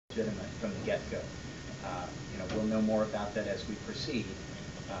legitimate from the get-go. We'll know more about that as we proceed,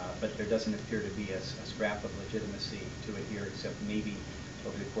 but there doesn't appear to be a scrap of legitimacy to it here, except maybe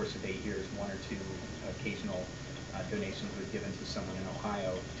over the course of 8 years, 1 or 2 occasional donations were given to someone in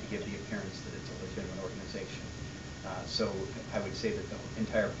Ohio to give the appearance that it's a legitimate organization. So I would say that the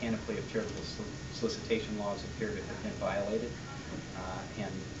entire panoply of charitable solicitation laws appear to have been violated,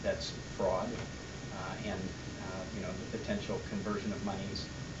 and that's fraud, and the potential conversion of monies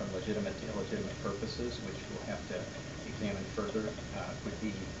from legitimate to illegitimate purposes, which we'll have to examine further, would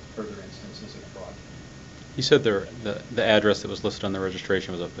be further instances of fraud. You said the address that was listed on the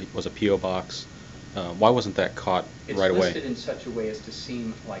registration was a P.O. box. Why wasn't that caught right away? It's listed in such a way as to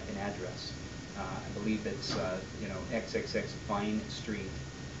seem like an address. I believe it's XXX Vine Street,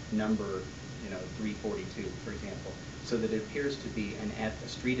 number 342, for example, so that it appears to be a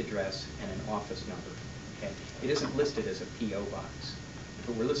street address and an office number. Okay, it isn't listed as a P.O. box. If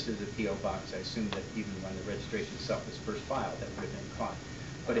it were listed as a P.O. box, I assume that even when the registration itself was first filed, that would have been caught.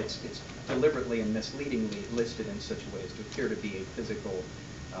 But it's deliberately and misleadingly listed in such a way as to appear to be a physical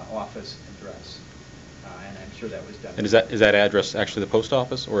office address. And I'm sure that was done. And is that address actually the post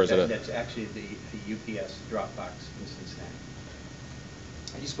office, or is That's actually the UPS drop box in Cincinnati.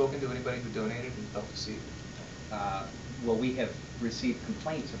 Have you spoken to anybody who donated and felt deceived? Well, we have received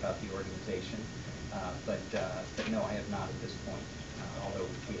complaints about the organization, but no, I have not at this point. Although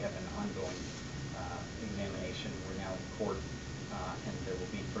we have an ongoing examination, we're now in court, and there will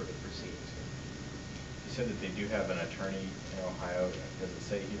be further proceedings. You said that they do have an attorney in Ohio. Does it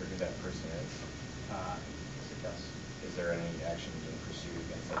say here who that person is? Yes, it does. Is there any action being pursued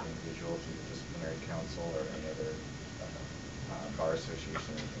against that individual through the disciplinary council or any other bar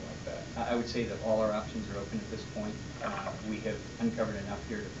association or anything like that? I would say that all our options are open at this point. We have uncovered enough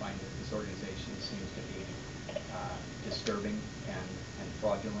here to find that this organization seems to be disturbing and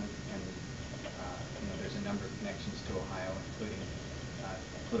fraudulent, and there's a number of connections to Ohio, including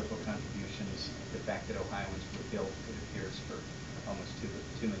political contributions. The fact that Ohioans were billed, it appears, for almost $2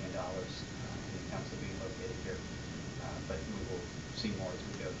 million. Accounts will be located here, but we will see more as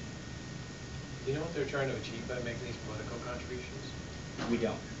we go. Do you know what they're trying to achieve by making these political contributions? We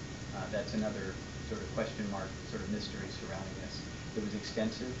don't. That's another sort of question mark, sort of mystery surrounding this. It was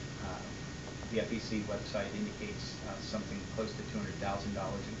extensive. The FEC website indicates something close to $200,000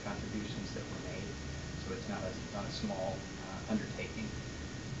 in contributions that were made, so it's not a small undertaking.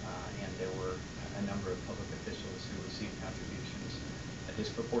 And there were a number of public officials who received contributions, a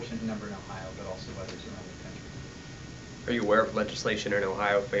disproportionate number in Ohio, but also others around the country. Are you aware of legislation in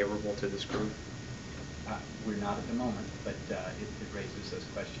Ohio favorable to this group? We're not at the moment, but it raises those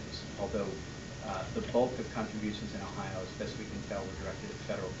questions. Although the bulk of contributions in Ohio, as best we can tell, were directed at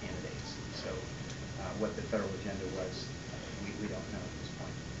federal candidates. So what the federal agenda was, we don't know at this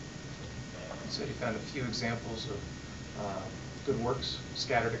point. So you found a few examples of good works,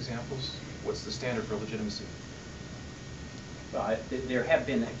 scattered examples. What's the standard for legitimacy? Well, there have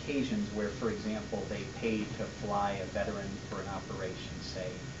been occasions where, for example, they paid to fly a veteran for an operation,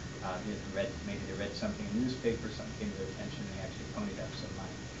 say. Maybe they read something in the newspaper, something came to their attention, and they actually ponied up some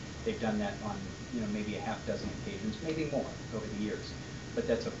money. They've done that on maybe a half dozen occasions, maybe more over the years. But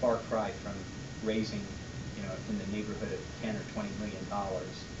that's a far cry from raising in the neighborhood of $10 or $20 million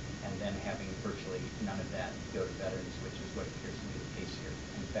and then having virtually none of that go to veterans, which is what appears to be the case here.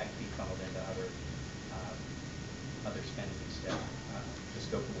 In fact, be funneled into other spending instead, the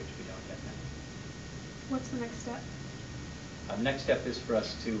scope of which we don't yet know. What's the next step? The next step is for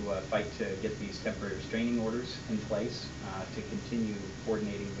us to fight to get these temporary restraining orders in place, to continue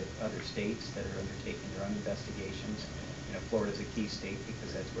coordinating with other states that are undertaking their own investigations. Florida is a key state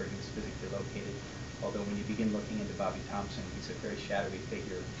because that's where he was physically located. Although when you begin looking into Bobby Thompson, he's a very shadowy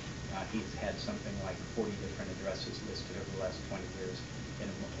figure. He's had something like 40 different addresses listed over the last 20 years in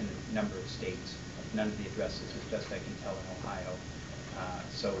a number of states. None of the addresses, as best I can tell, in Ohio.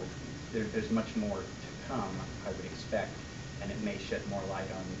 So there's much more to come, I would expect, and it may shed more light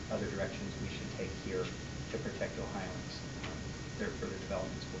on other directions we should take here to protect Ohioans. There are further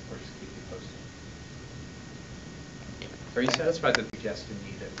developments. We'll, of course, keep you posted. Are you satisfied that Suggest to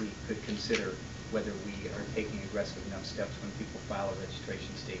me that we could consider whether we are taking aggressive enough steps when people file a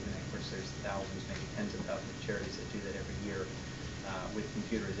registration statement. And of course, there's thousands, maybe tens of thousands of charities that do that every year. With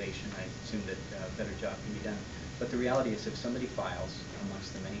computerization, I assume that a better job can be done. But the reality is, if somebody files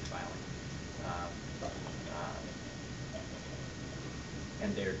amongst the many filing,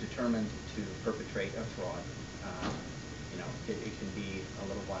 and they're determined to perpetrate a fraud, it can be a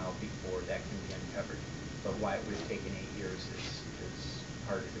little while before that can be uncovered. But why it would have taken 8 years is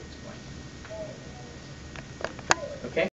harder to explain. Okay?